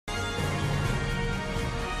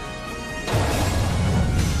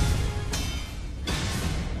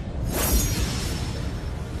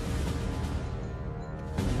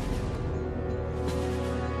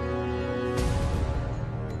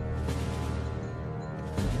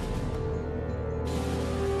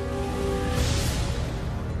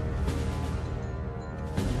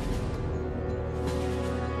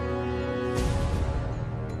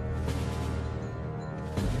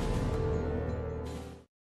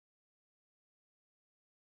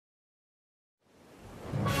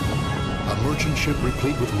merchant ship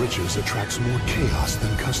replete with riches attracts more chaos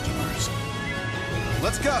than customers.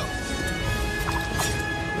 Let's go!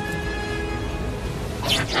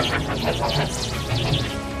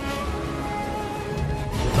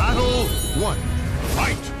 Battle 1.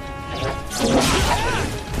 Fight!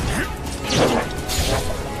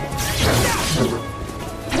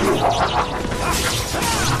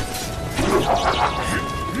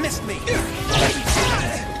 Missed me!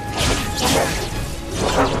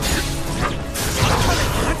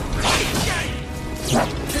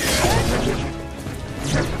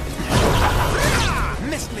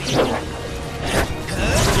 Missed me!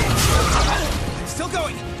 Still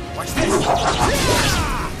going! Watch this!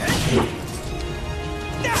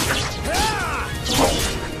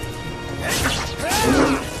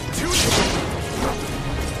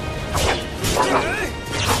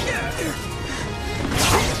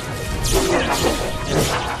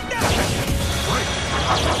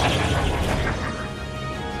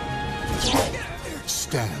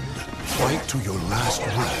 Stand. Fight to your last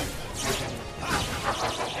breath.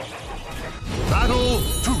 Battle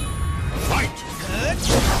 2. Fight!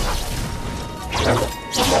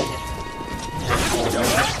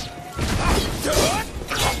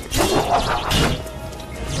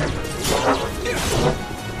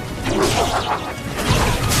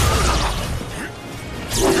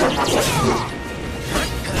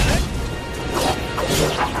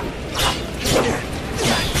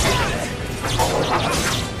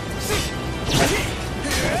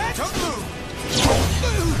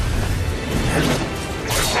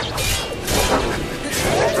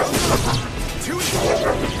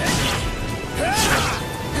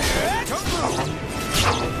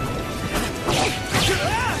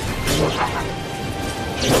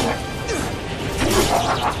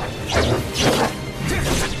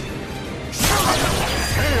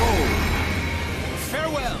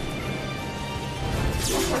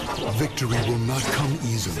 Victory will not come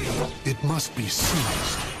easily. It must be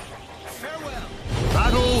seized. Farewell!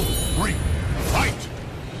 Battle 3. Fight!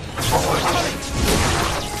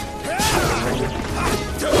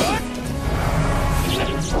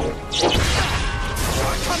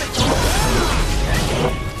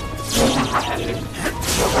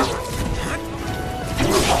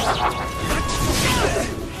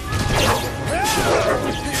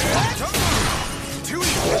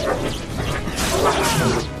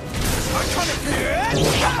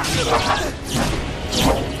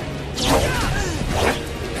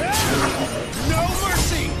 No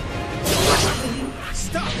mercy!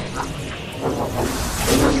 Stop!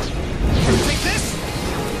 Take this!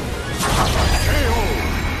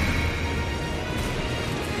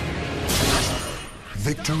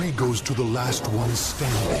 Victory goes to the last one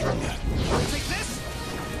standing. Take this!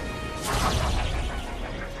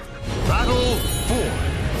 Battle 4.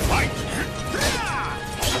 Fight!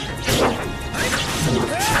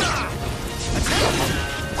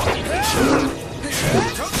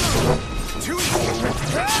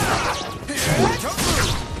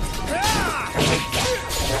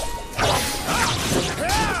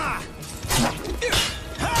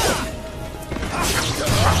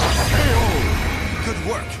 Good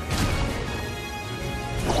work.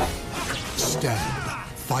 Stand.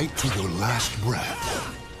 Fight to your last breath.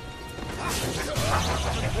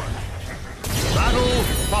 Battle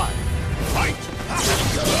 5. Fight!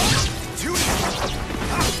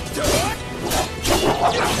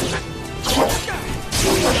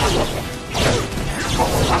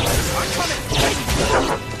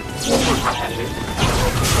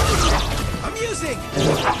 I'm using!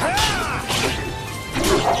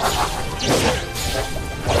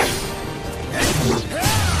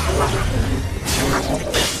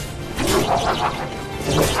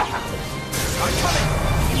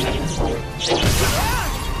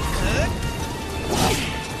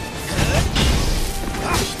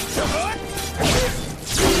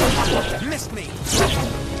 Missed me!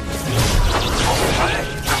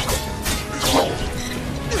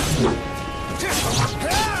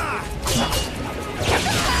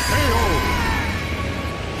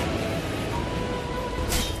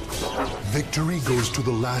 Victory goes to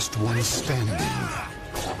the last one standing.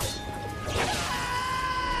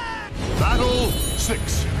 Battle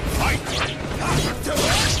 6. Fight!